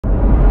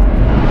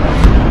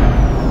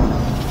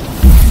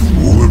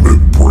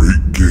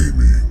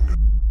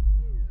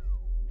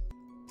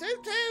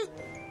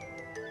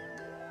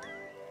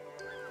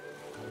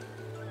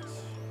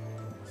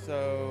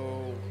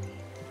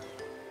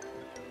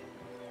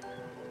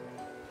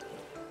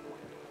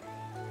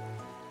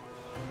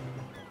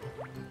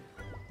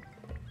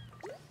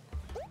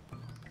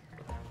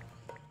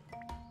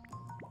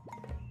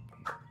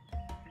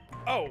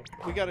Oh,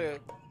 we got the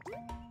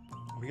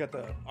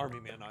army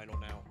man idol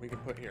now. We can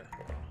put here.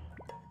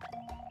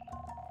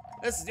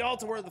 This is the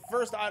altar where the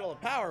first idol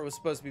of power was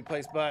supposed to be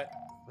placed, but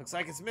looks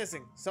like it's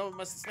missing. Someone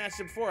must have snatched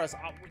it before us.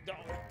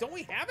 Don't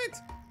we have it?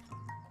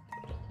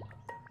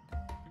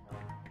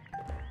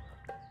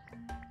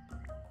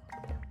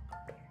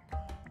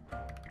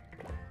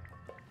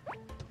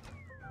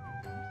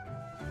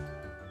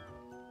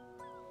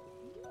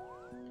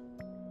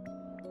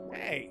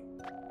 Hey!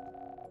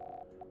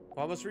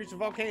 Almost reached the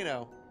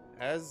volcano.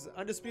 As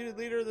undisputed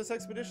leader of this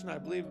expedition, I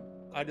believe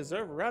I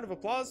deserve a round of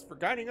applause for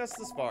guiding us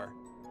this far.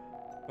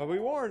 But be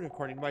warned,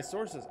 according to my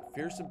sources, a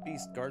fearsome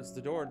beast guards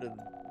the door to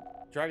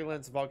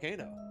Dragonlance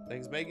volcano.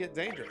 Things may get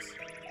dangerous.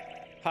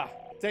 Ha!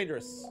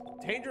 Dangerous.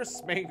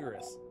 Dangerous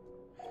smangerous.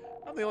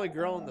 I'm the only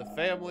girl in the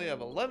family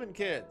of 11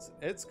 kids.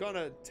 It's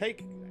gonna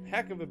take a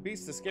heck of a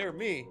beast to scare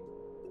me.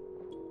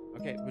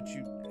 Okay, but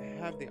you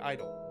have the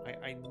idol.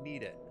 I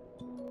need it.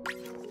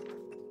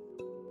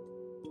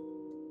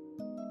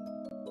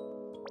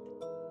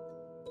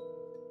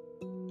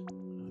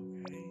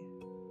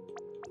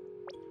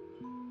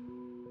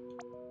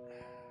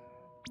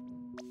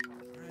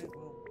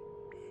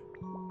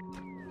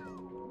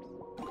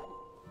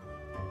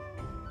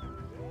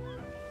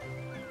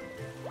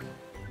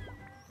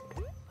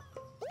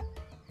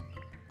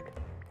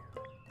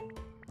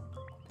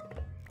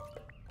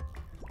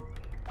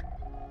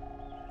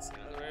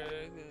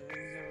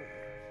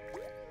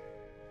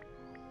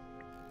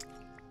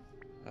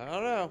 I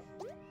don't know.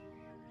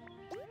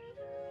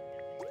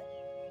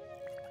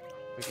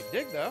 We can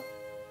dig though.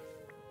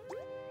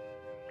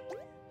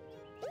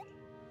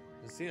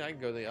 See, I can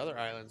go to the other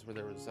islands where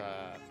there was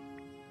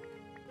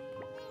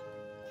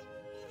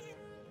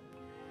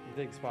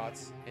dig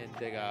spots and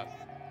dig up.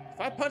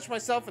 If I punch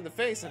myself in the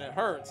face and it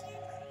hurts,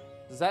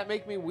 does that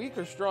make me weak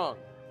or strong?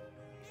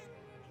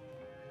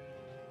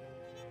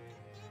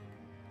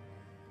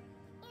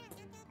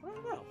 I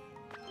don't know.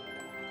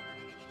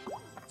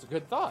 It's a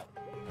good thought.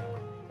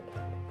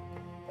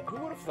 Who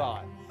would have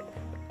thought?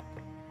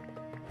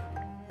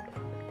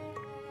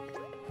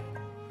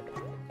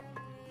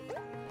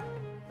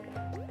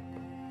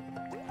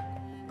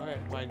 Okay,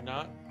 am I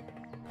not?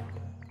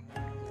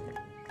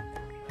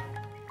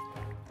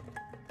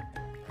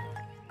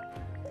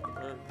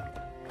 Okay,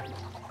 I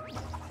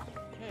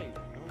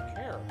don't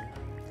care.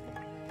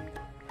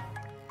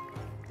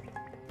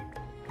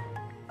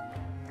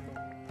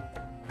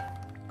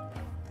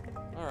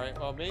 Alright,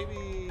 well maybe...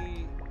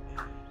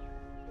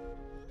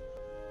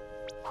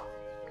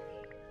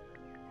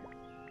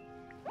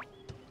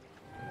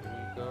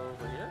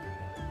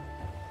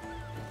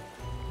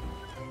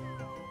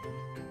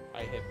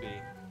 hit B.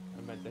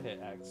 I meant to hit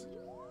X.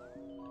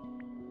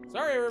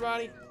 Sorry,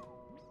 everybody.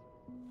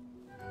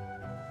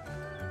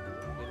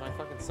 In my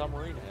fucking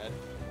submarine head.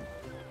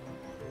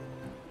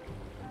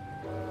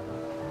 I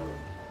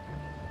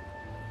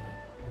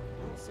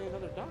don't see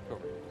another dock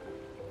over here.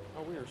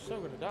 Oh, we are so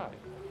gonna die.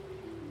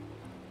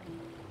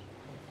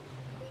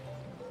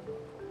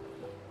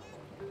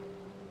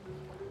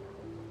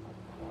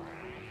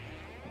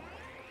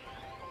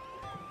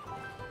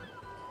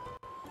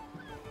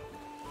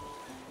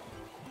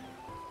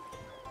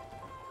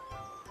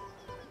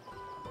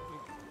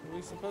 Are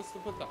we supposed to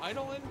put the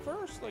idol in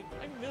first? Like,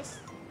 I missed.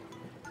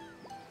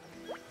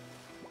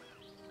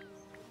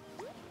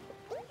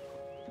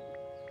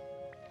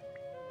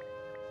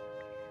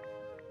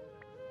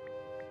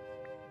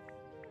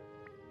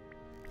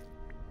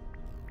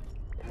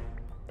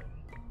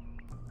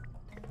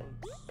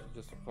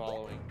 Just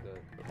following the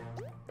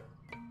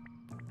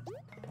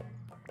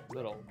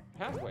little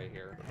pathway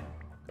here.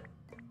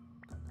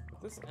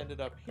 But this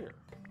ended up here.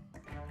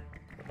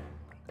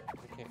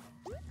 I can't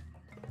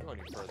go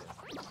any further.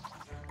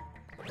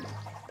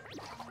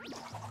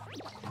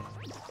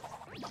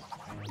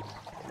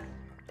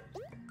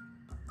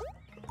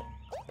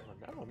 Oh,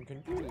 now I'm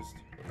confused.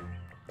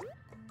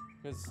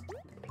 Because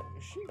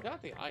she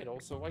got the idol,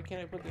 so why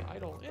can't I put the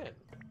idol in?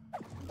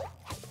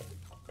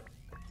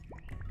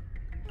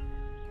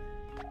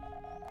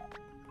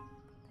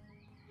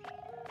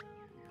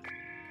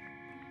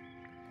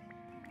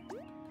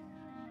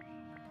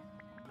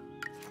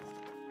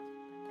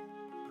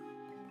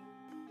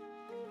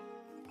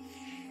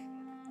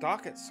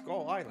 Dock at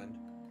Skull Island.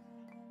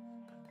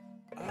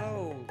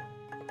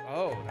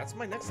 Oh, that's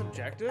my next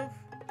objective?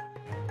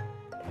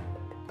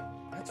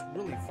 That's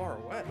really far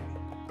away.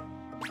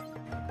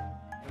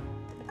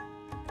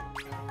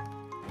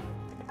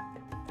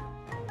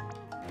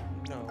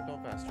 No,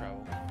 don't fast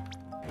travel.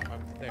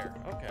 I'm there,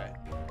 okay.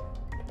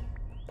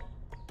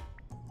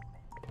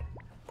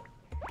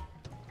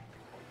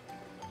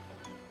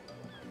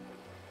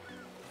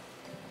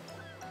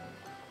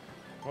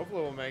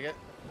 Hopefully we'll make it.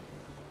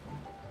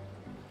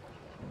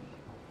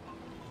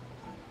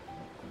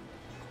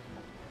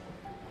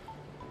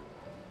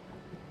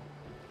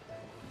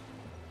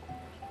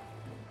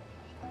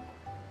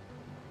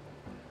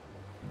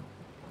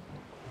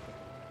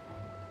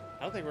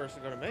 I don't think we're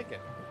going to make it.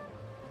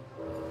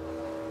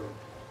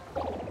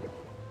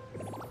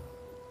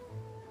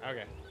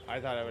 Okay. I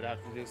thought I would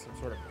have to do some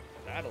sort of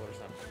battle or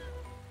something.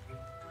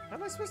 How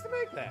am I supposed to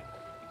make that?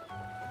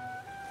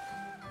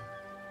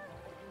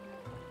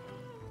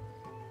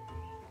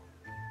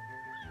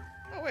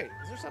 Oh wait,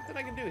 is there something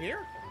I can do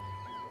here?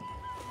 I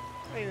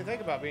didn't even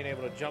think about being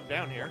able to jump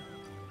down here.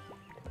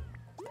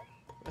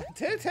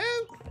 Toot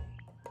toot!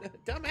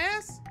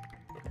 Dumbass!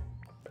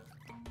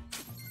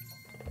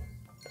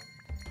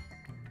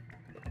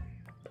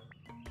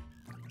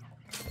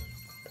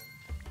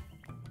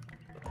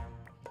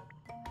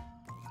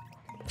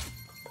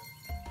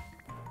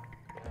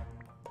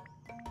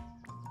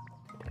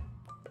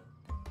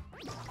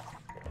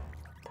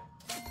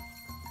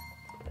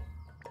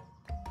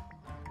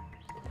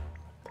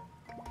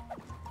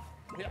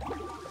 Yeah.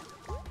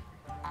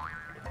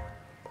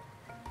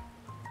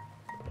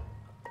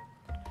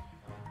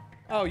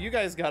 Oh, you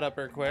guys got up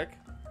here quick.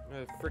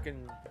 A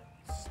freaking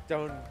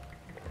stone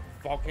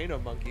volcano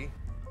monkey.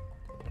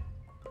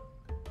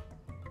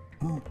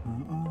 Alright,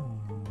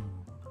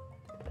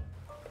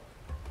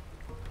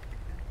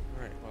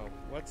 well,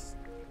 what's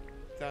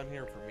down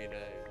here for me to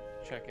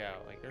check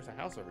out? Like, there's a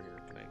house over here.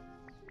 Can I...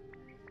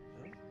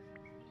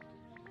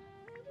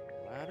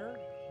 Huh? Ladder?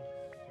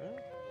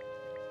 Huh?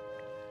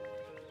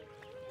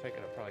 I think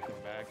I'll probably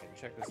come back and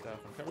check this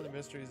stuff and cover the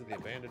mysteries of the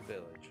abandoned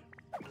village.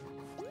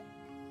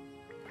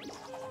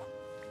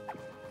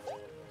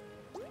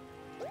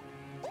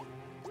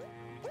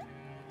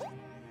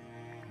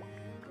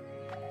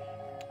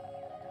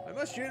 I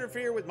must you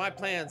interfere with my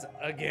plans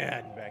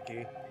again,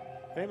 Becky.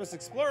 A famous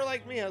explorer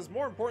like me has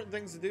more important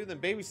things to do than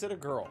babysit a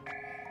girl.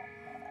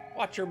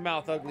 Watch your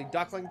mouth, ugly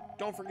duckling.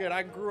 Don't forget,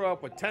 I grew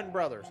up with 10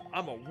 brothers.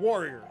 I'm a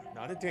warrior,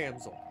 not a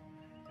damsel.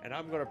 And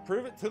I'm going to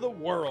prove it to the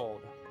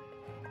world.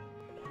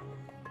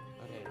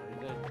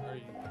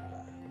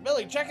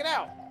 Billy, check it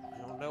out! I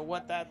don't know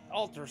what that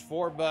altar's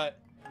for, but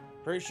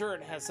pretty sure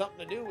it has something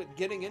to do with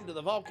getting into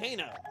the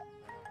volcano.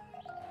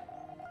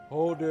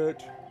 Hold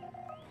it.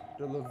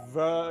 The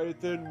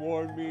Leviathan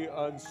warned me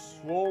on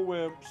swole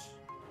wimps.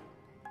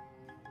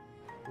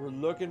 We're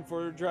looking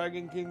for the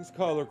Dragon King's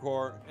color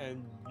core,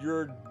 and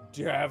you're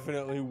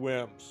definitely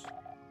wimps.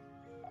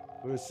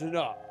 Listen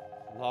up,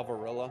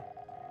 Lavarilla.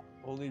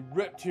 Only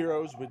ripped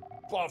heroes with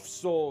buff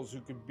souls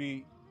who can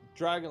beat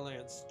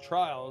Dragonlance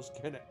trials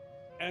can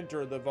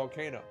enter the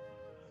volcano.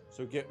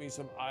 So get me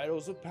some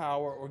idols of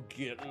power or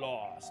get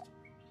lost.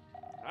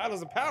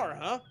 Idols of power,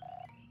 huh?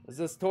 Is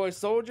this toy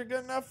soldier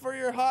good enough for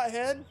your hot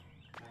head?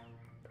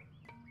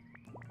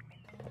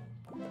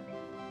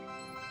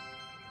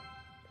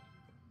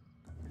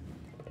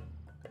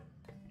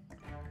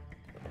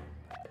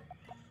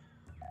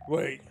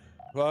 Wait,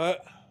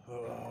 what?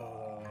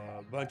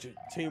 A bunch of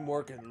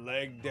teamwork and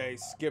leg day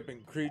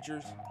skipping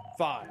creatures?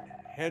 Fine,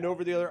 hand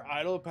over the other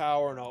idol of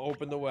power and I'll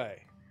open the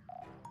way.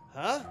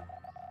 Huh?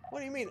 What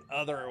do you mean,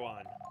 other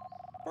one?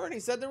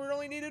 Bernie said there were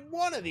only needed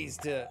one of these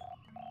to...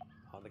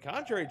 On the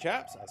contrary,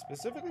 chaps, I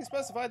specifically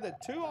specified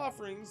that 2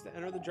 offerings to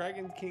enter the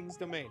Dragon King's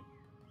domain.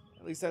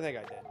 At least I think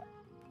I did.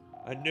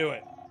 I knew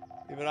it.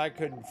 Even I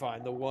couldn't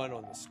find the one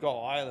on the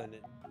Skull Island.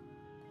 And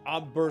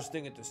I'm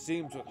bursting at the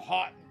seams with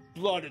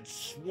hot-blooded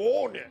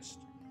swollenness.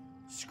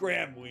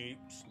 Scram,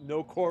 weeps.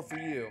 No core for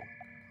you.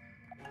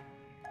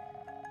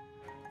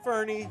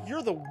 Fernie,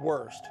 you're the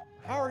worst.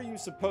 How are you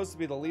supposed to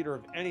be the leader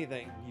of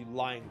anything, you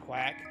lying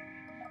quack?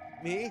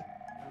 Me?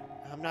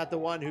 I'm not the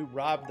one who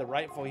robbed the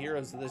rightful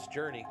heroes of this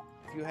journey.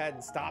 If you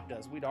hadn't stopped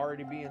us, we'd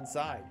already be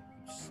inside,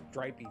 you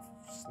stripy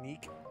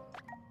sneak.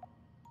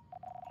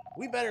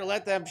 We better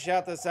let them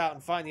shout this out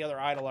and find the other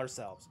idol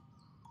ourselves.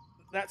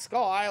 That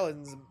Skull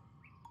Island's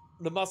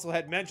the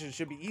musclehead mentioned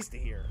should be east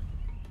of here.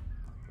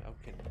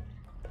 Okay.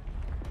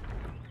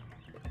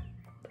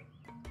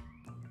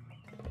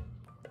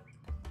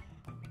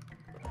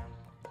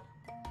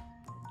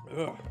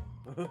 Ugh.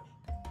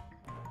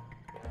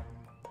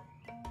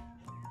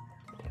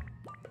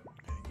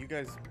 You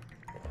guys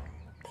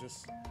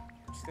just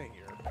stay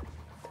here,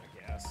 I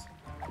guess.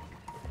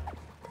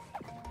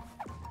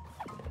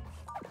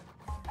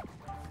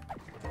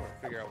 I want to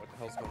figure out what the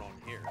hell's going on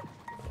here.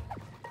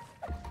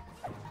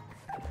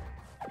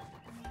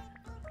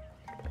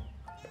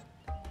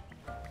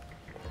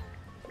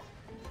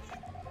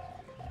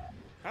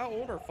 How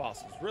old are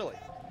fossils, really?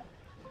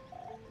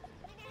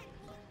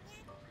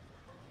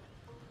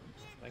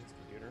 Thanks,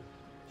 computer.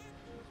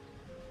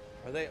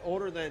 Are they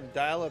older than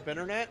dial-up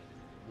internet?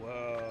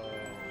 Whoa.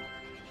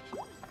 For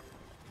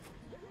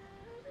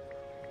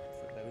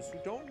those who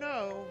don't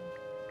know,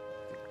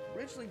 to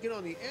originally get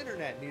on the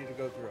internet needed to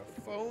go through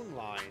a phone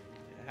line.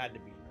 It had to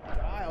be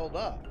dialed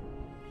up.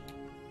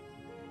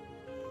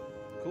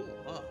 Cool,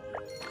 huh?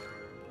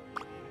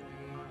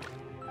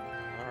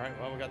 Alright,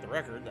 well, we got the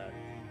record that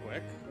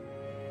quick.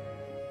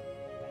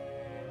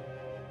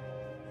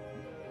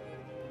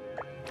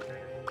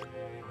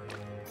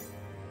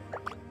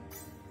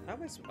 How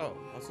am I oh,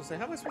 I was gonna say,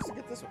 how am I supposed to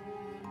get this one?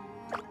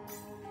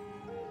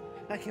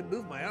 I can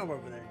move my arm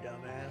over there,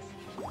 dumbass.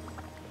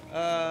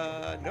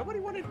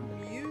 Nobody wanted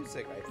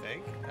music, I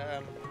think.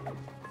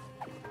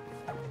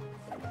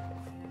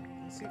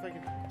 Let's see if I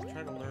can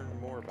try to learn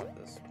more about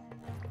this.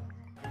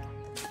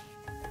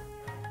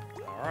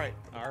 Alright,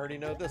 I already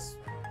know this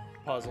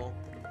puzzle.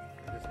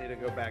 I just need to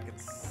go back and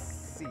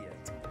see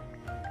it.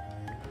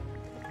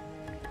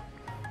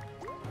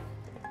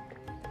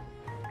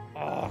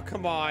 Oh,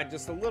 come on,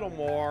 just a little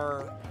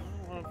more.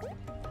 I don't want to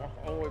walk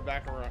all the way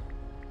back around.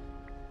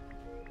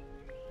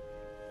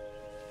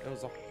 It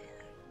was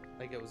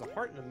a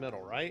heart in the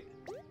middle, right?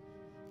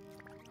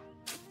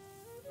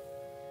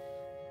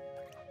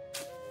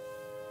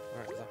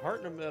 Alright, there's a heart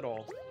in the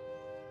middle.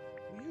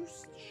 Will you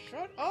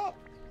shut up?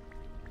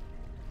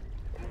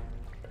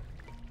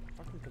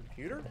 Fucking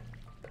computer?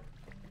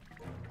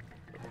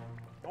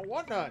 I don't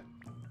want none.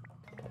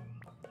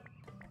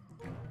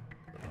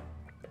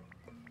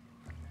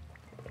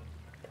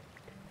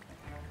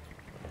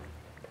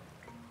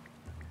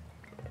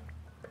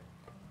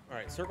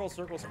 Alright, circle,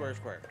 circle, square,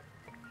 square.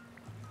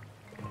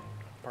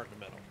 Heart in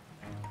the middle.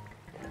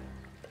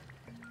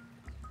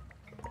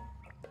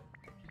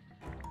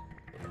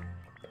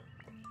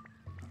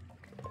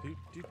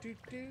 Do do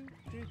do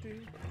do do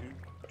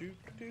do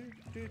do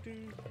do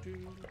do do.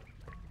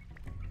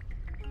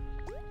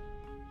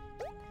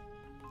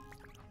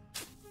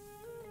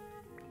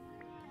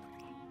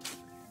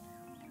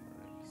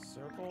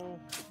 Circle.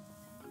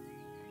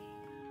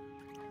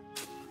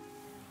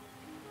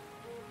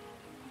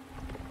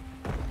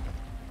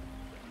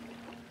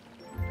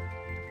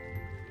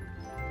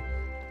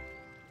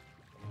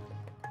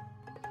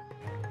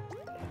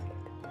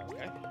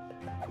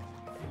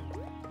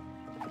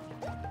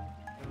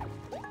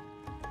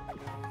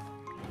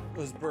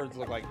 Those birds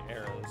look like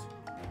arrows.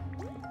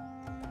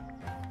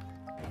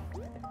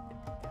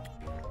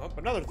 Oh,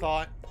 another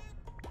thought.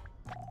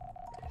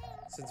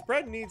 Since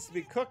bread needs to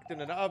be cooked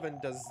in an oven,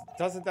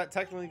 doesn't that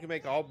technically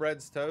make all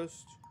breads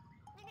toast?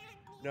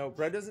 No,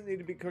 bread doesn't need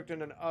to be cooked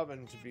in an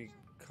oven to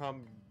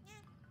become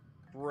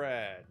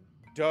bread.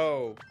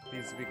 Dough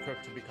needs to be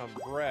cooked to become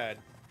bread.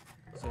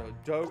 So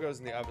dough goes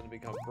in the oven to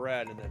become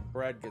bread, and then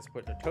bread gets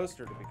put in a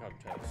toaster to become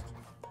toast.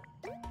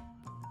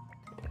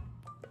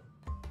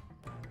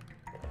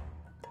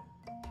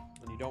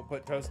 Don't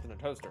put toast in a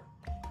toaster.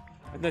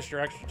 Unless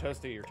you're extra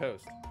toasty your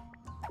toast.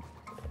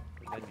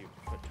 And then you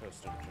put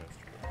toast in a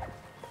toaster.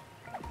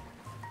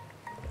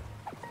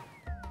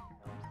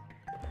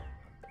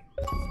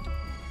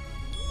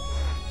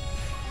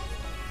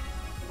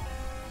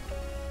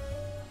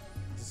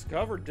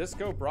 Discover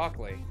disco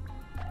broccoli.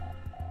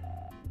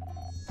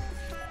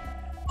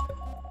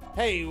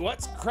 Hey,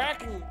 what's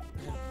cracking?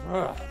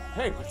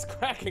 Hey, what's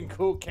cracking,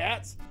 cool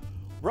cats?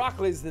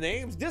 Broccoli's the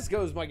names,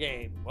 disco's my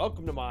game.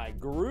 Welcome to my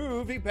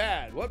groovy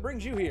pad. What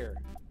brings you here?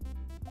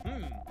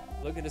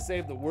 Looking to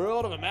save the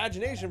world of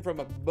imagination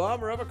from a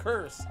bummer of a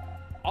curse.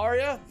 Are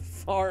ya?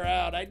 Far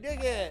out, I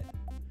dig it.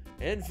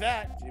 In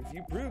fact, if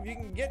you prove you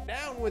can get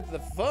down with the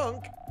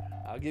funk,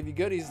 I'll give you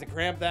goodies to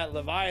cramp that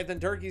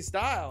Leviathan turkey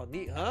style.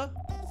 Neat, huh?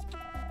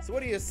 So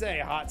what do you say,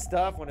 hot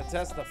stuff, when it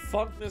tests the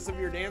funkness of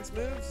your dance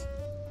moves?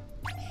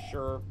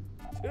 Sure.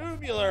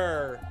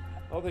 Tubular.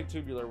 I don't think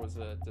tubular was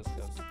a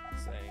disco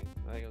saying.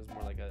 I think it was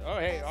more like a, oh,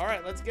 hey, all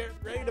right, let's get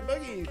ready to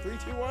boogie. 3,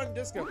 2, 1,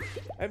 disco.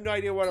 I have no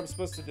idea what I'm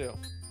supposed to do.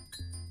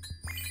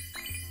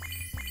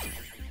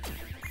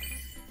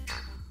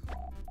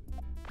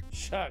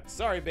 Shucks,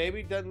 sorry,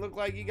 baby. Doesn't look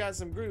like you got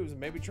some grooves.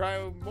 Maybe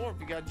try more if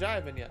you got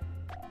jive in you.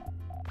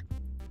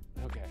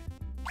 Okay.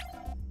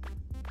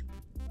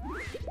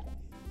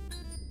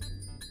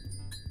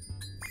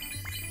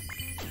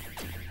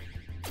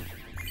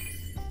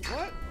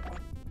 What?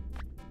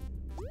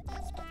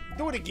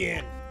 Do it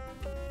again.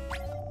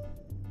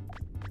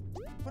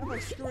 What am I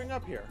screwing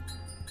up here?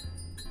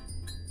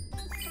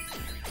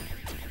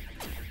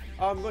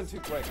 Oh, I'm going too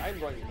quick. I'm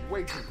going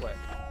way too quick.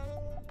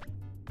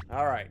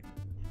 All right.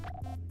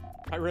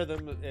 My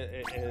rhythm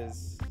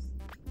is...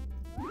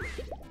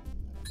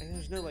 And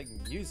there's no, like,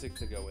 music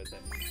to go with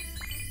it.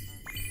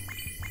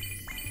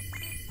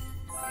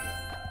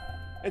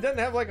 It doesn't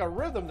have, like, a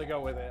rhythm to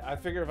go with it. I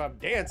figure if I'm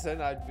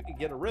dancing, I'd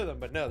get a rhythm.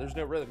 But no, there's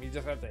no rhythm. You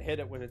just have to hit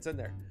it when it's in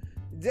there.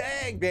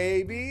 Dang,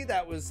 baby,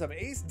 that was some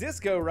ace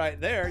disco right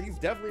there. You've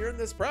definitely earned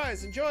this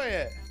prize. Enjoy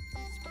it.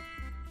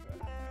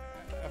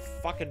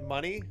 Fucking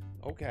money?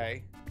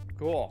 Okay,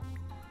 cool.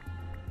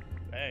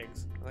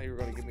 Thanks. I thought you were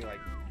going to give me,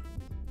 like,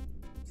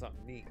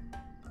 something neat.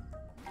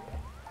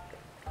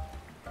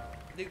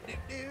 Doop, doop,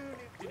 doop,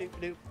 doop, doop,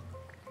 doop.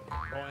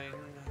 Boing.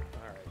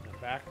 Alright, now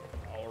back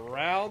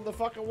around the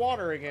fucking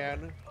water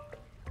again.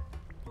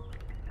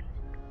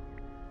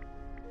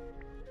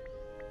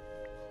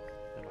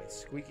 And my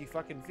squeaky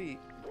fucking feet.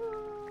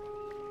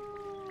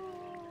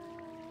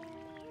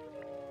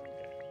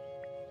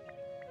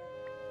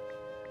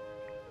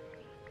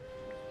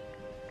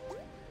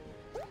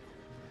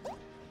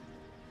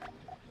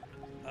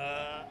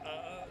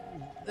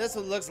 This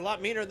one looks a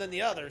lot meaner than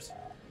the others.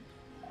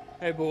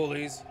 Hey,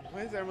 bullies.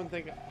 Why does everyone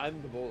think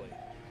I'm the bully?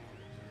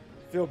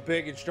 Feel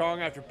big and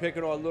strong after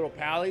picking on little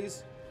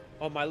pallies?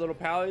 On my little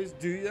pallies,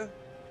 do ya?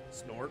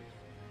 Snort.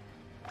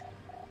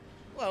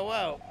 Whoa,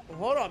 whoa.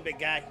 Hold on, big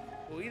guy.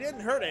 We didn't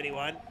hurt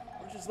anyone.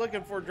 We're just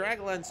looking for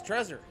Dragolan's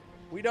treasure.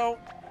 We don't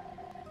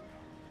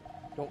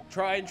Don't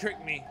try and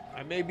trick me.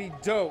 I may be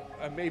dope.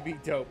 I may be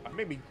dope. I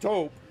may be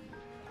dope.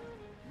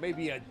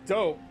 Maybe a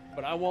dope,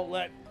 but I won't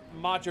let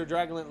macho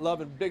dragonlet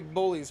loving big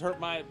bullies hurt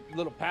my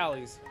little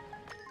pallies.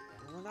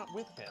 We're not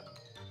with him.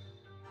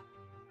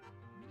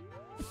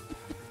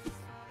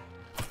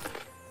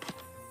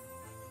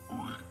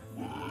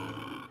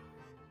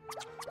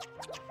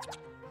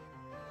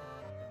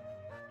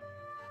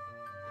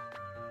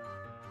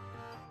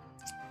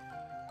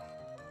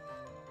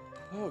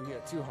 Oh yeah,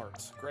 2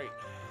 hearts. Great.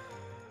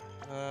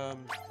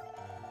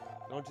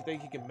 Don't you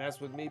think you can mess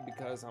with me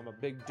because I'm a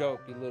big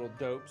dope, you little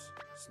dopes?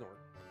 Snort.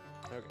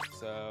 Okay,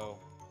 so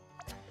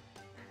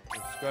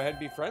just go ahead and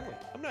be friendly.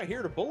 I'm not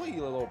here to bully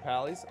you little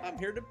pallies. I'm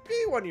here to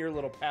be one of your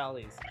little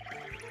pallies.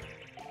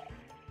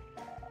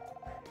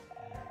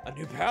 A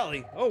new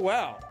pally? Oh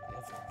wow.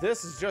 If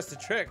this is just a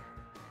trick,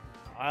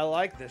 I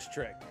like this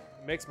trick.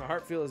 It makes my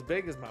heart feel as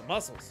big as my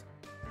muscles.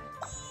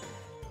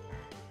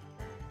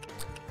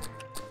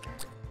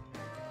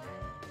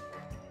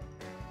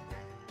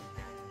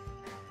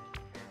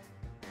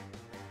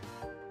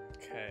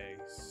 Okay,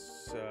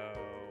 so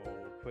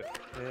put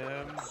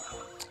him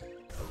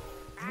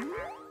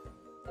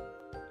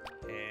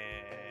and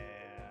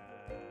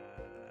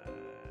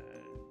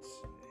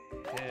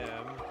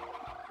him.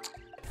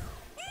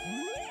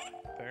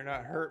 Better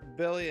not hurt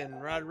Billy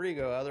and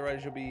Rodrigo,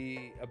 otherwise you'll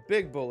be a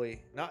big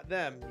bully, not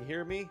them. You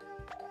hear me?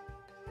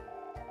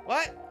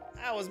 What?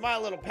 That was my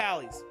little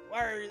pallies.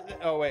 Why are they?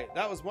 Oh wait,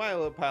 that was my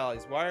little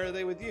pallies. Why are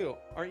they with you?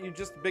 Aren't you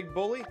just a big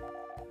bully?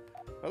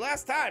 But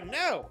last time,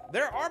 no.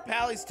 There are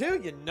pallies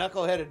too, you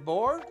knuckleheaded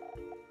boar.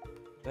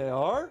 They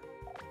are?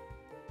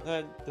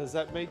 Then does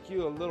that make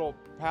you a little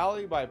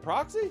pally by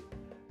proxy?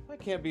 I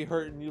can't be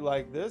hurting you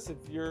like this if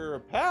you're a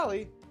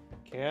pally,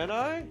 can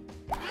I?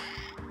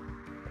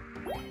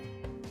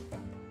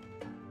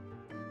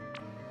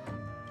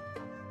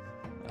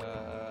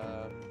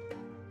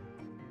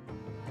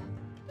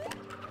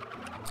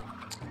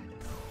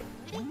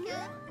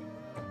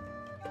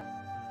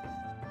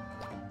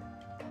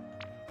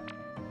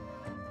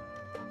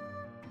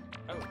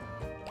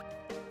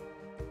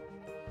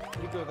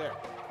 You go there.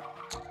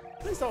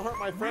 Please don't hurt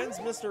my friends,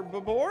 Mr.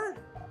 Babor.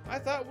 I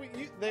thought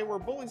they were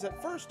bullies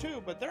at first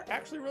too, but they're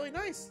actually really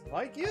nice,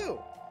 like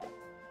you.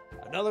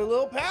 Another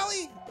little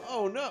pally?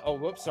 Oh no! Oh,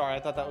 whoops, sorry. I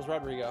thought that was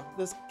Rodrigo.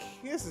 This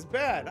is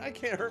bad. I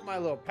can't hurt my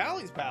little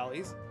pallies.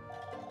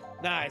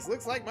 Nice.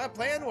 Looks like my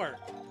plan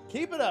worked.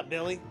 Keep it up,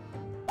 Billy.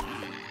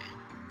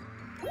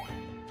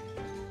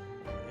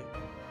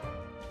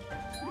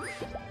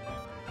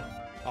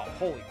 Oh,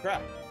 holy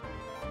crap.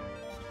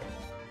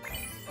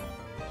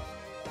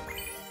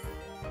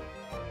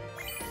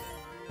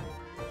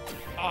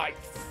 I.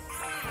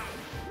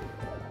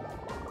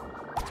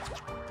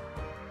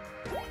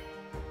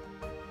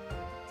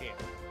 Damn.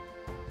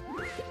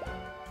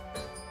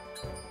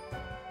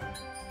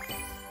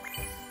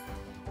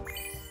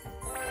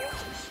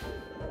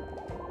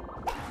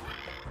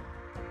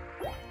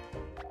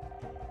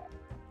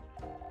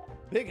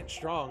 Big and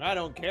strong, I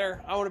don't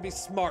care. I want to be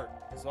smart,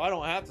 so I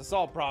don't have to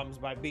solve problems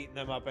by beating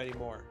them up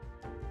anymore.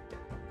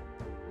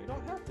 You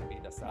don't have to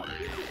beat us up.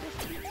 We're supposed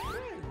to be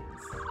friends.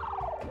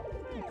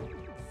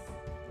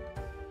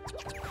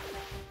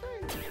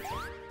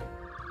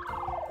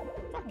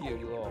 Fuck you,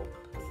 you little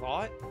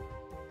thought.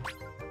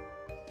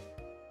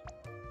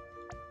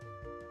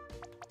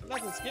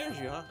 Nothing scares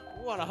you, huh?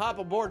 You want to hop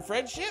aboard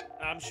friendship?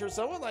 I'm sure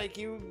someone like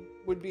you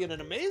would be an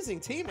amazing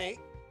teammate.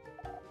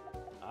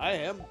 I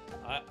am.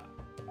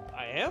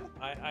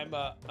 I'm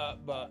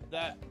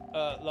that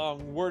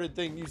long worded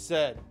thing you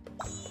said.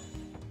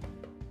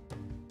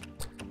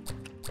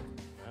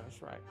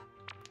 That's right.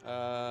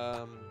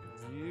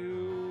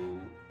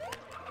 You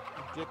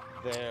get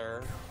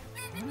there.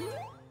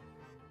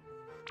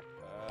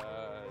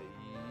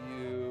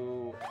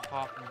 You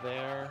hop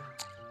there.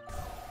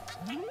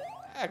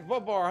 Heck,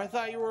 Bobar, I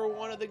thought you were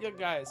one of the good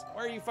guys.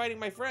 Why are you fighting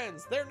my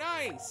friends? They're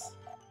nice.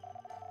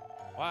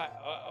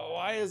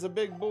 Why is a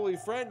big bully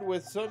friend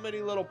with so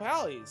many little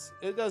pallies?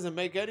 It doesn't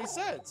make any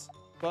sense.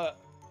 But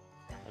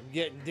I'm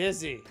getting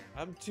dizzy.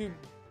 I'm too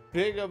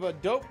big of a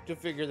dope to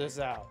figure this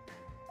out.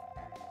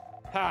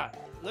 Ha!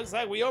 Looks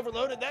like we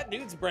overloaded that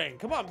dude's brain.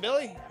 Come on,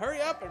 Billy. Hurry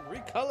up and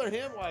recolor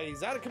him while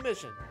he's out of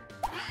commission.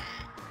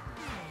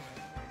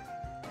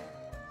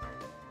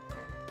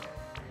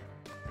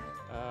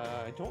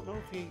 I don't know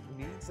if he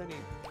needs any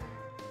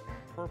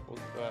purples,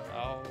 but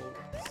I'll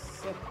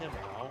set him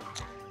out.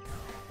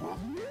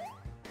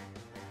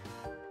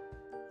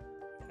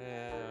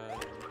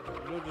 And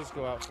we'll just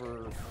go out for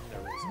no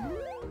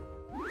reason.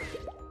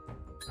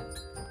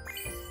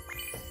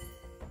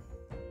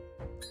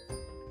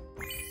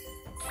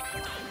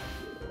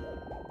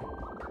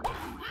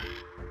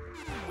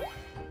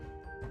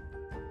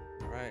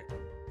 Right.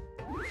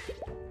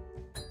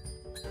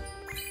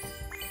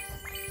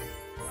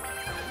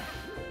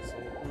 So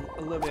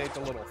eliminate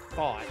the little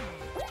thought.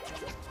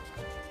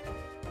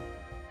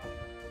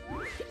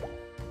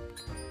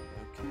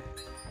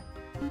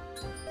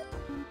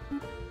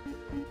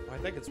 I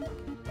think it's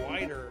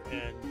wider,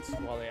 and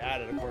well, they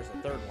added, of course, a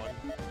third one.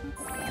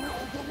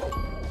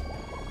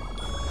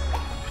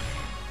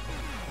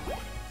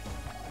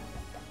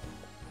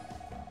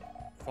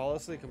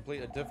 Flawlessly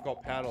complete a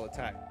difficult paddle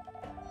attack.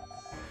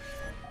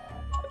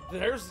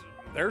 There's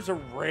a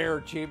rare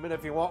achievement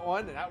if you want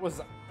one. That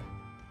was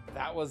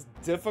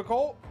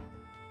difficult.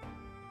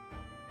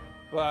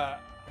 But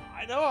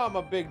I know I'm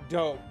a big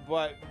dope,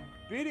 but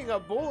beating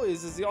up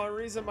bullies is the only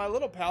reason my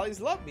little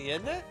pallies love me,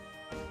 isn't it?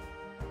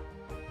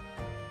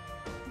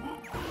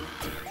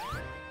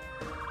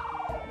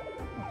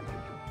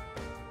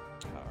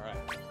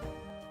 Alright.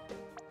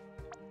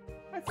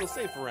 I feel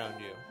safe around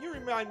you. You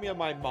remind me of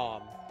my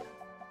mom.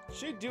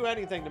 She'd do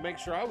anything to make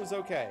sure I was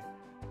okay.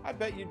 I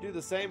bet you'd do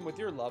the same with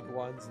your loved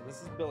ones, and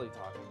this is Billy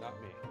talking, not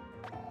me.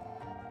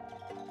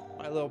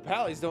 My little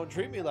pallies don't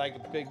treat me like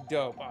a big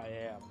dope I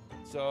am,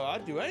 so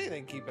I'd do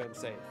anything to keep him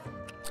safe.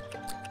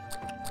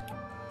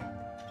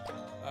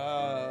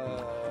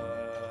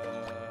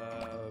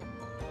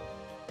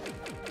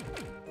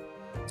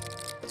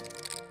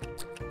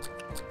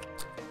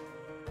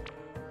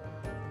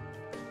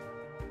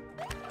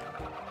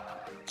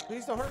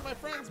 Please don't hurt my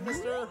friends,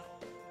 mister.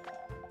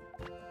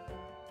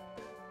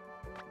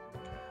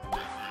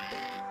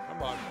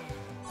 Come on.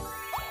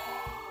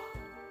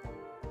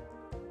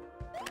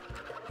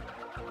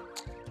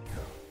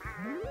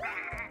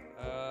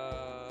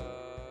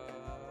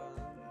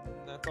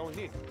 That's all we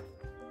need.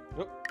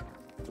 Nope.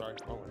 Sorry,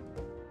 wrong one.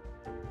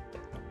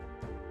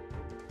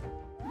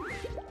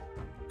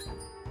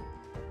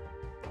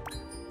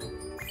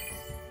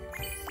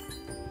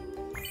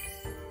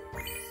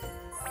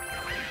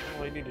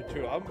 Only needed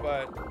 2 of them,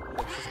 but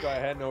let's just go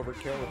ahead and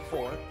overkill with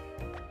 4.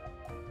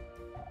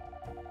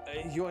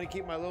 You want to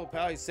keep my little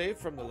pally safe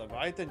from the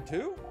Leviathan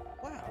too?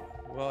 Wow.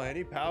 Well,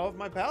 any pal of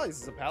my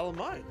pallies is a pal of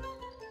mine.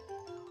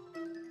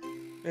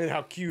 And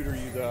how cute are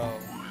you, though?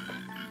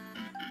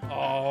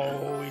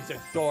 Oh, he's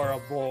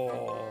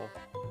adorable.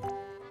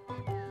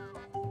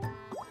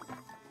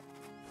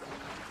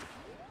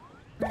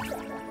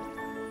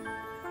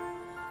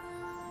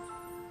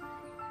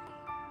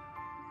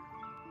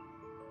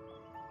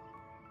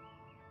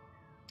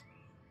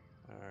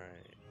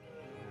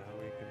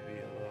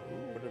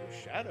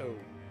 Shadow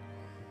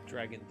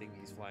dragon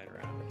thingies flying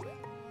around.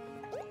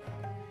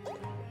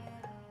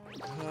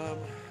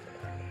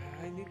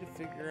 I need to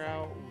figure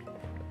out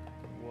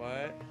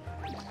what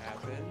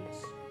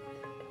happens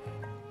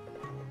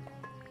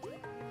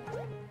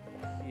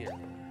here.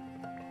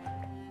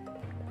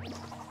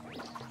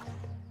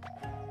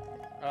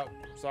 Oh,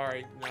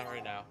 sorry, not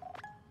right now.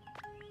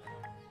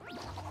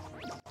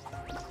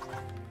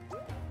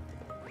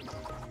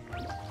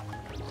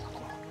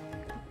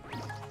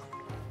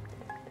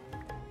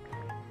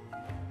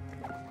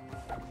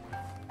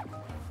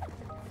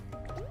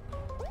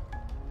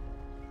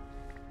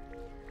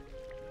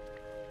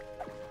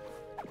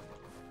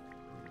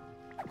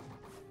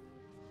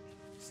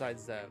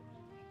 Besides that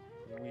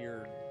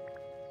weird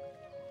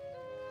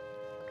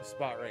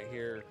spot right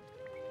here,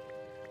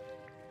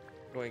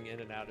 going in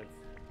and out of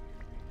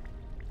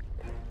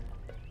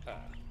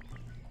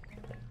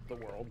the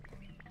world.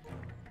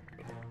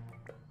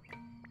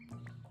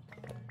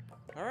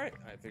 Alright,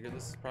 I figure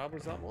this is probably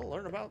something we'll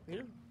learn about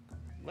here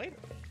later.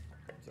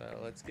 So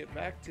let's get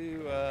back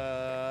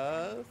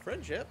to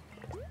friendship.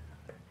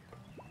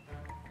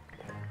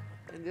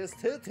 And just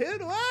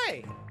toot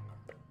away!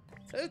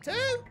 Toot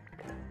toot!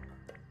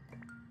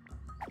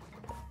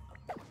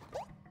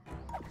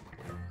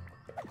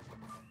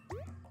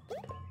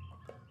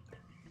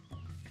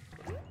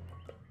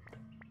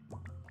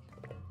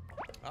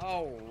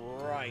 All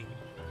right,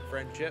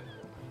 friendship.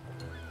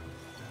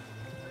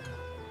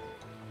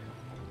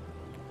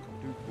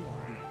 All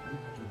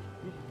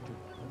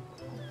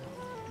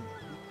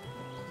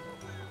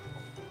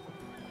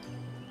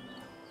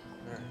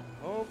right,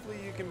 hopefully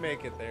you can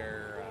make it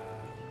there.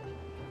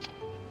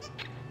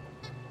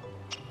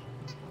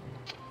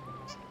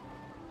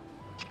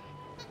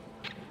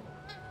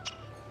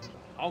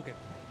 Okay,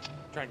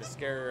 trying to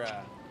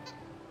scare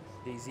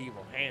these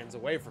evil hands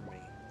away from me.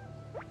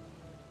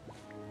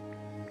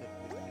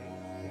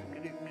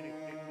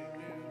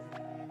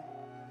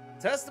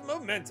 Test the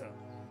momentum.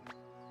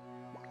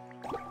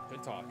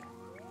 Good talk.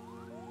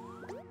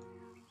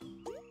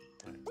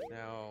 Right,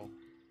 now,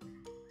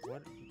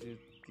 what do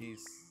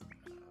these?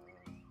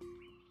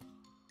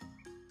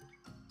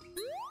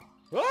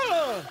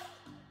 Oh!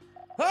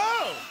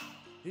 Oh!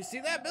 You see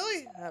that,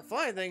 Billy? That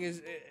flying thing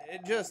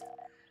it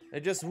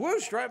just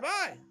whooshed right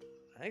by.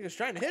 I think it's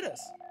trying to hit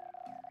us.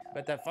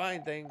 But that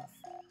flying thing,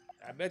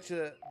 I bet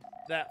you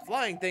that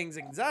flying thing's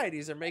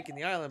anxieties are making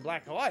the island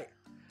black and white.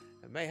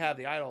 It may have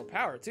the idol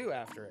power too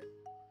after it.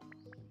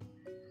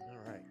 All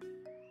right.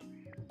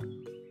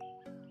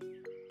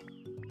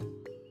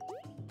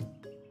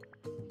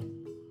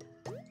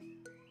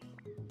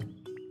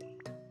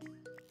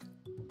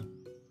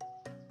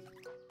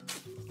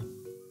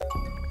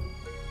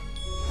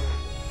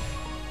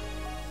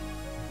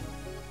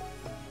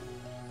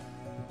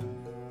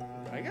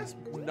 I guess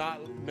not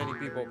many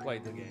people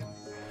played the game.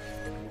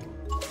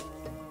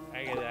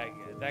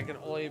 That can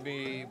only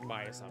be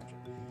my assumption.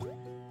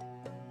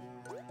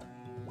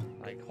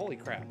 Like, holy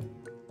crap.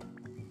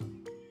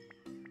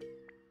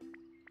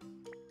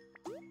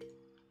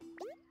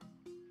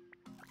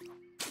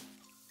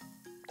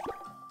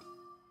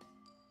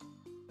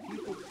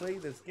 People play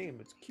this game.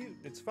 It's cute.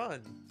 It's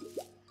fun.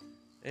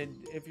 And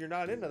if you're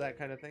not into that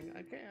kind of thing,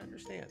 I can't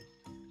understand.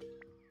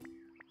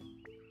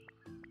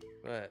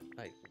 But,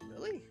 like,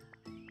 really?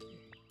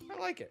 I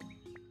like it.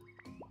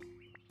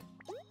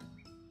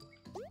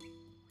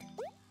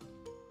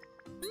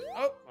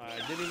 Oh, I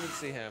didn't even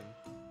see him.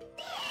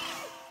 I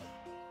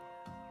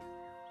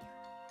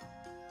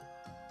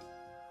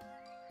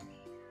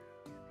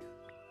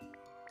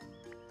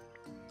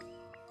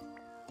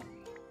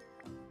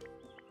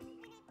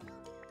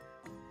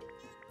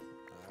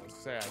was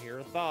gonna say, I hear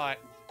a thought.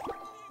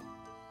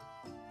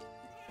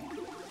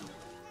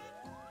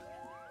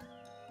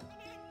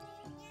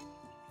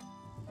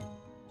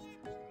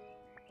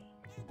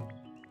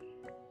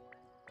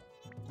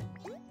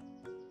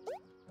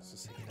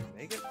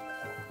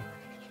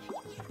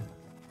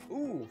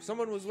 Ooh,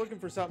 someone was looking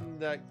for something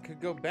that could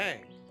go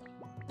bang.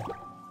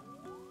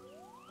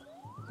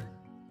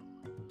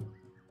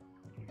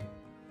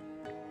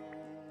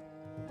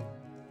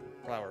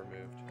 Flower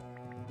moved.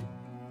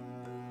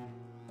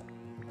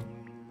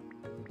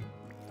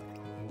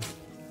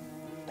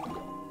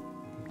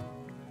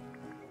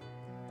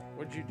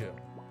 What'd you do?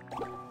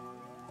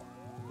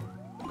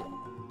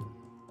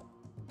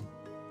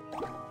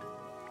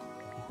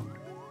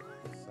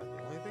 Is that the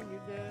only thing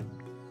you did?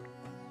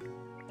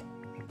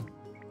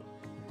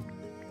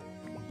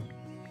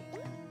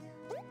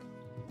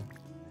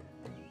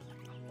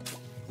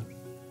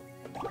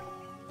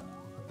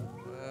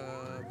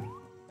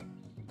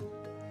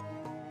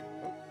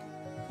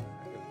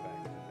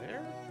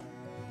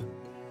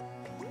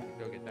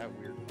 That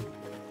weird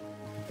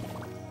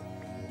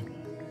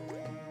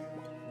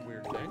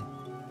thing.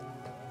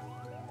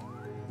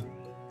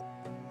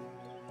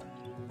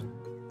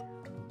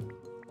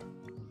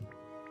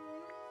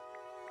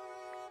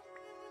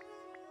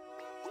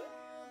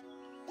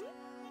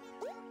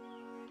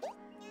 Oh,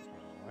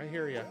 I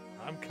hear ya.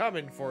 I'm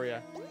coming for ya.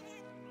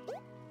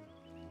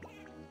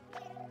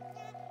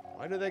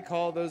 Why do they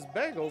call those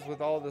bagels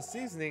with all the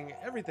seasoning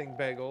everything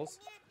bagels?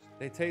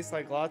 They taste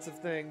like lots of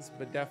things,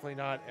 but definitely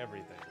not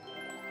everything.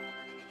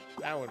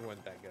 That one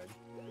wasn't that good.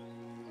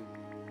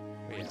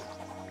 But yeah.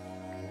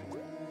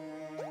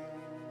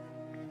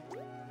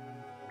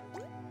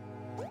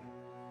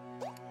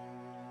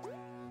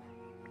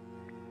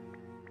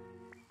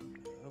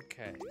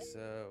 Okay,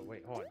 so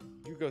wait, hold on.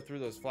 You go through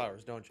those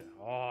flowers, don't you?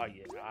 Oh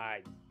yeah,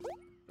 I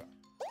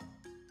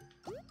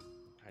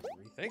had to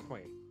rethink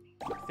my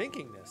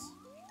thinking this.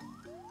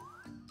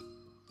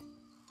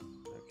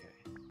 Okay.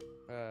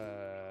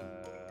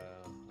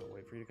 I'll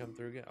wait for you to come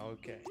through again.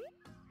 Okay.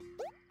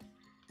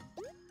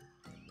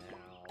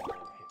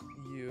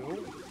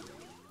 You.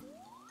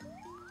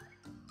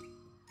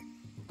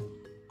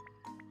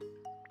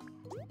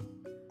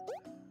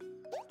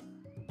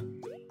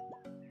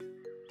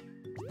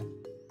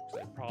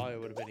 That probably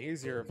would have been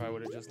easier if I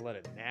would have just let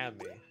it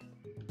nab me.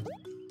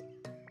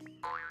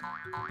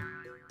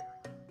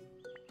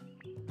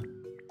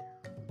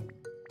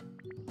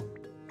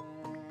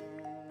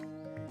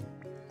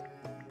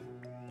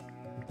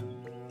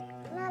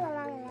 La la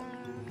la la.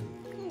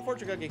 Ooh,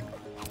 fortune cookie.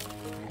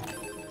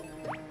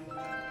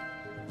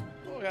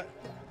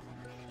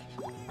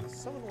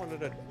 Someone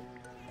wanted a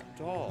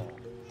doll.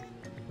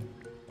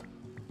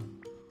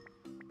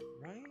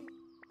 Right?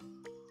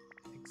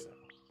 I think so.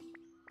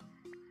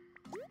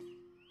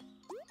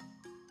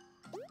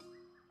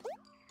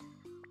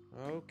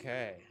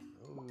 Okay.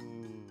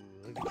 Ooh,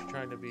 look at you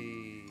trying to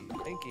be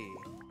pinky.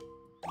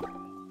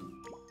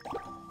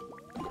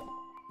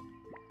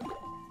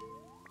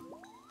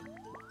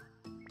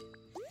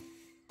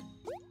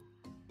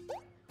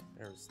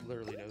 There's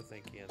literally no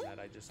thinking in that.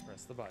 I just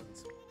pressed the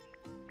buttons.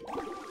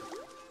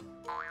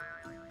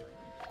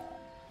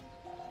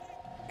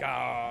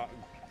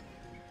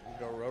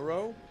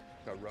 Garoro?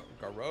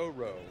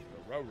 Garoro.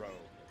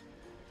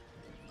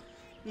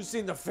 You've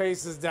seen the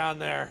faces down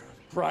there.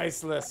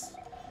 Priceless.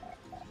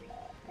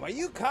 Why,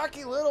 you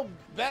cocky little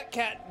bat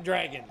cat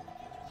dragon.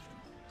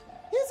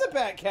 He's a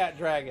bat cat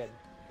dragon.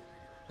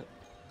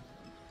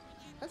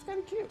 That's kind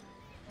of cute.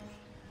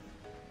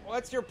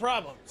 What's your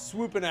problem,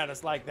 swooping at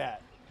us like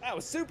that? That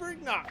was super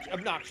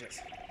obnoxious.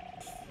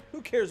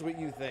 Who cares what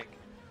you think?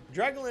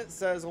 Dragonlet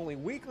says only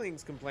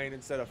weaklings complain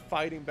instead of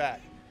fighting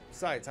back.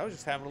 Besides, I was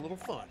just having a little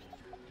fun.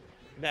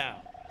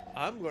 Now,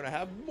 I'm gonna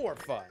have more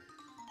fun.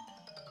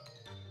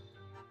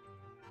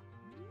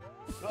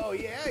 Oh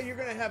yeah, you're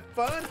gonna have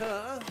fun,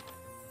 huh?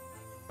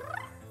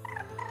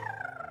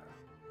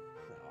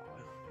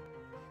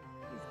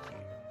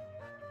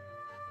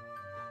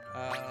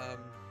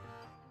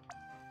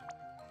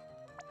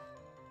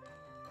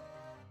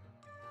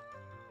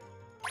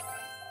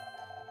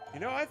 You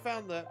know, I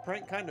found that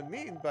prank kind of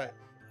mean, but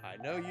I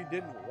know you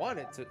didn't want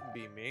it to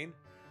be mean.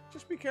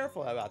 Just be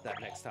careful about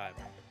that next time.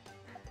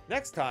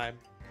 Next time,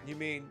 You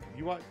mean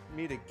you want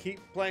me to keep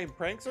playing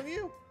pranks on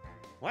you?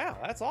 Wow,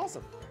 that's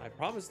awesome. I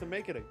promise to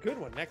make it a good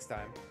one next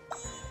time.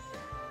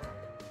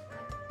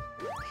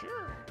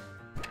 Sure.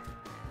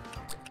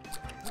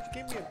 Why'd you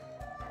give me a...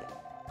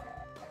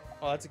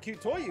 Oh, that's a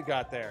cute toy you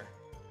got there.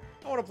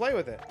 I want to play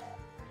with it.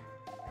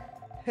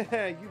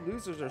 You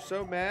losers are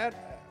so mad.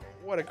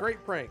 What a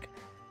great prank.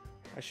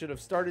 I should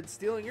have started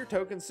stealing your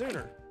tokens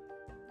sooner.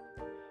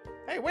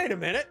 Hey, wait a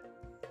minute.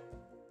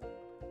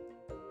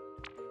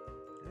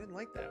 I didn't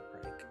like that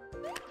prank.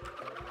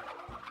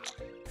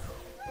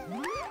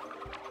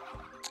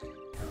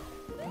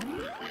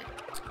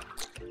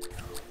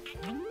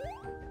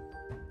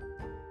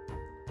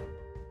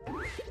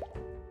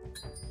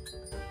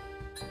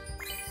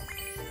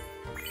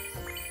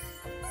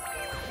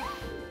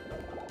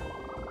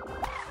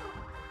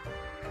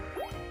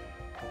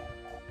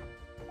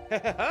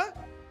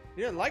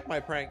 You didn't like my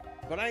prank,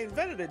 but I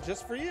invented it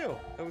just for you.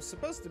 It was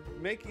supposed to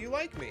make you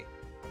like me.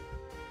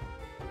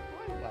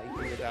 I like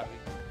you without me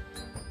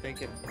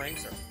thinking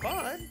pranks are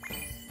fun.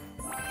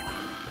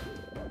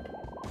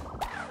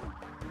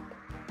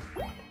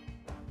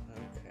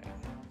 Okay,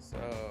 so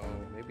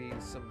maybe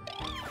some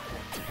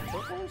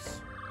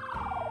purples?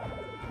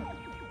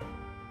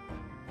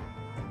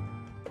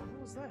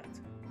 What was that?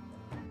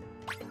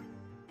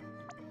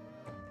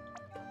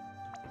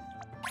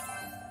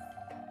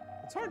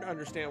 It's hard to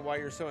understand why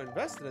you're so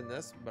invested in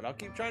this, but I'll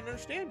keep trying to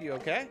understand you,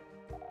 okay?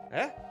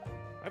 Eh?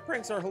 My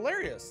pranks are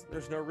hilarious.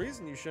 There's no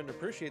reason you shouldn't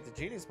appreciate the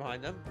genius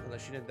behind them,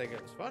 unless you didn't think it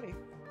was funny.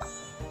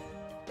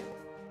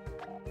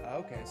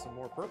 Okay, some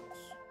more purples.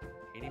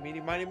 Eeny,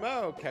 meeny, miny,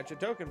 mo. Catch a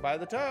token by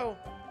the toe.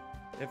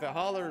 If it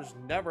hollers,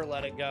 never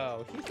let it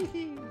go.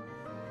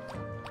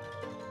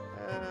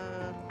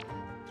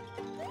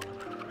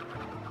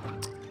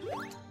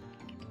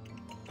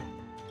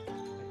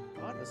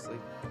 Honestly,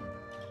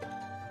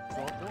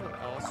 don't know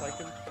what else I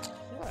can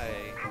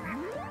play.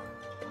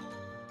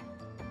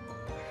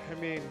 I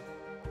mean,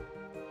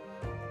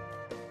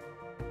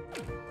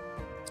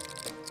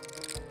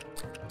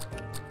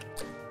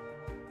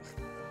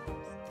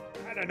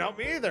 I don't know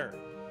me either.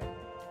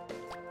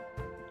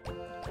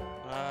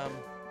 Alright,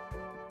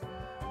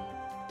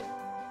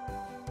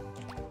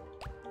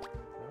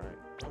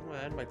 I'm gonna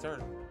end my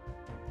turn.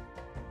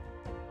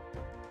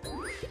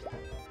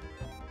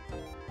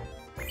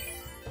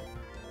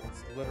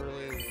 It's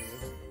literally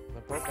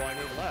the purple I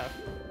need left.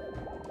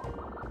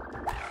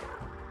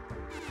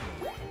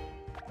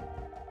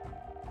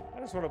 I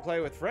just want to play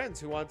with friends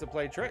who want to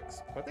play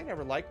tricks, but they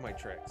never like my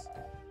tricks.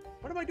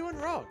 What am I doing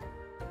wrong?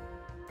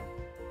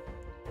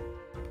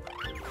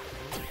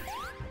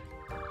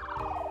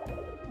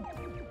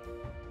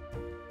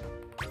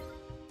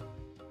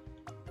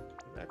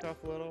 Back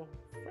off a little.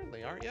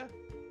 Friendly, aren't you?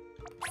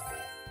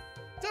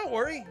 Don't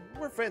worry,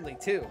 we're friendly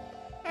too.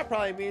 That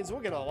probably means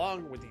we'll get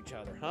along with each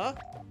other, huh?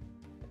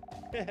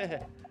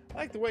 I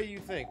like the way you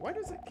think. Why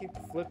does it keep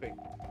flipping?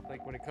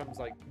 Like when it comes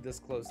like this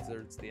close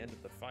towards the end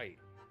of the fight.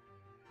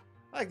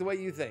 I like the way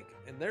you think.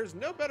 And there's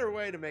no better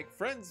way to make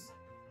friends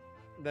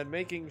than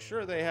making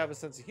sure they have a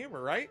sense of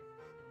humor, right?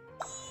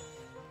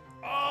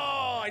 Oh,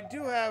 I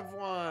do have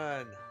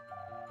one.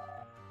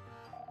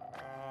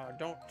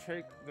 Don't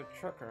take the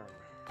chicken.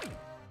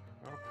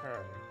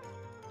 Okay.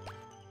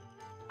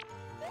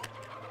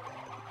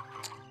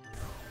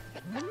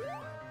 Do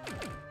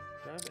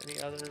I have any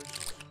others?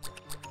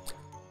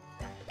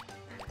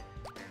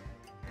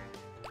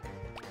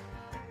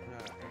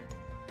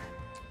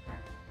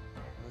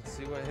 Let's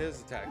see what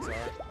his attacks are.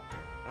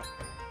 Oh.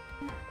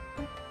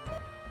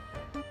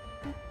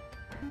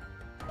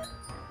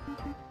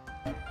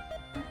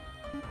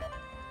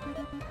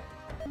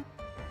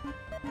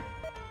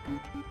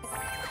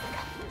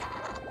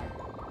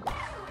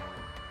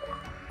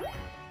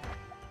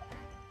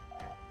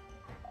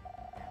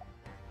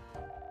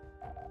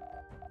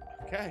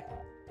 Okay.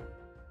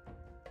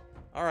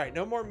 Alright,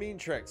 no more mean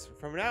tricks.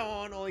 From now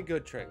on, only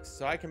good tricks,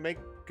 so I can make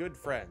good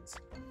friends.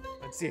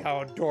 Let's see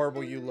how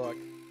adorable you look.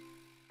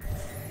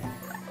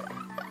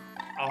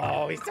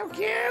 Oh, he's so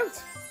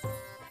cute!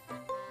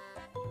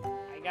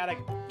 I got a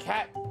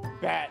cat,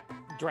 bat,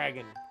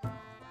 dragon.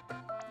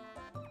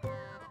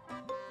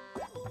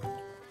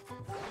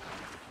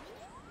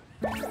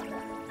 Now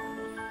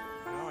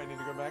I need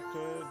to go back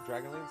to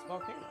Dragonlance's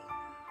volcano.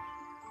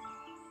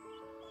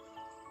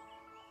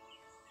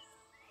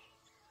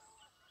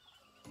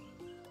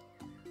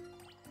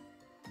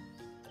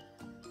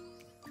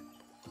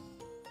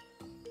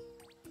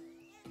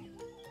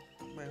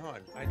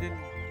 I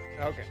didn't.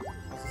 Okay,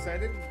 I was gonna say I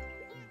didn't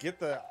get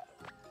the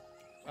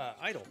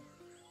idol.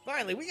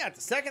 Finally, we got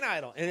the second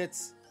idol, and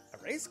it's a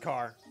race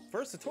car.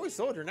 First a toy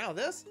soldier, now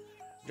this.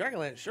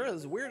 Dragonland sure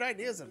has weird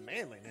ideas of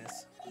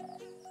manliness.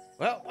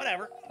 Well,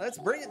 whatever. Let's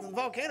bring it to the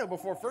volcano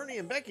before Fernie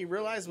and Becky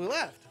realize we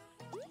left.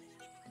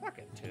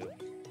 Fucking two.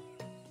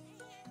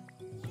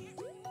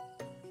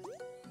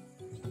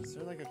 Is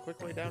there like a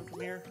quick way down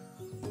from here?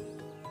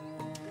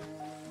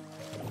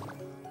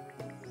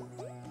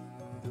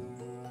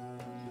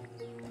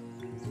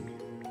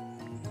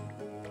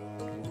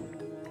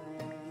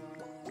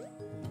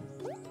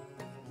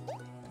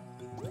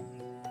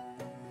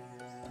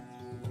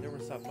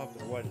 something up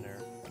there, wasn't there?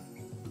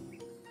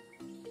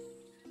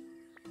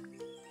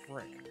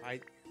 Frick. I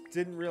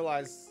didn't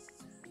realize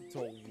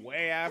until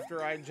way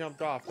after I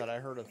jumped off that I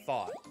heard a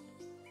thought.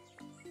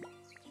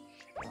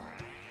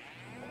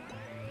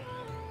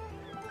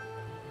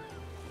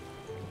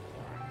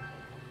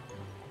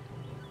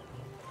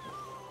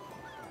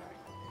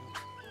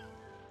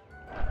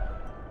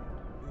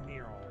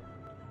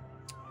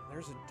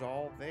 There's a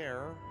doll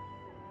there.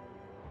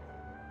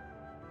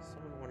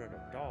 Someone wanted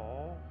a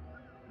doll.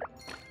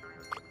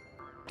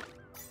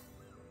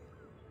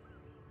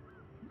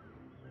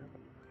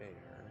 Bear.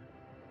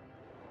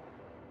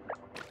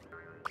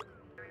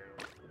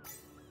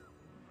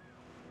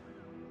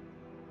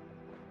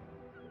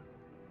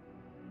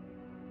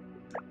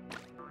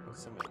 Well,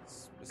 someone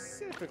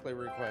specifically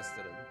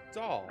requested a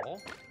doll.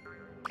 So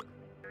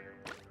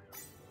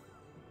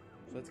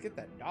let's get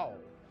that doll.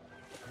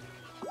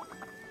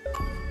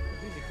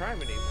 Easy crime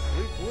name.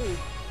 Blue.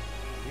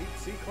 Deep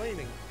sea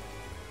cleaning.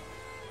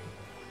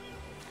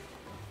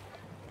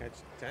 Catch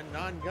 10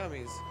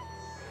 non-gummies.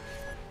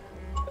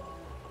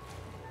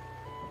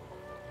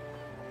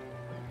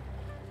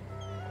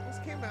 This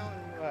came out in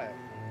what?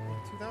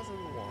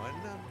 2001?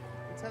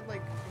 It's had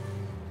like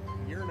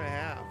a year and a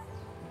half.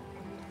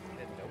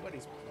 And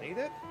nobody's played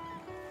it?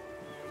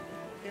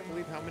 I can't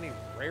believe how many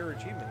rare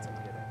achievements I'm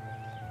getting.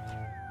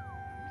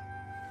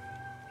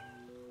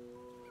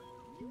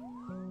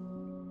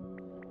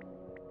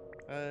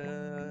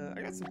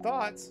 I got some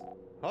thoughts.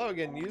 Hello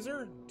again,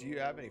 user. Do you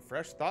have any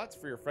fresh thoughts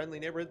for your friendly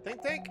neighborhood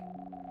think tank?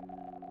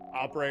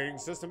 Operating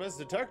system has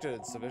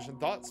detected sufficient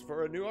thoughts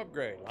for a new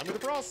upgrade. I'm going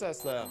to process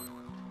them.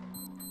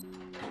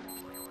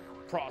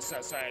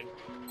 Processing.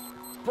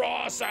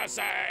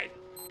 Processing!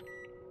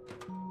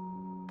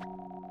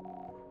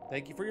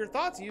 Thank you for your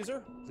thoughts,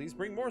 user. Please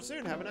bring more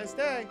soon. Have a nice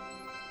day.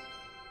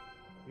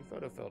 New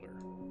photo filter.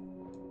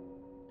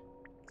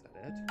 Is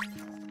that it?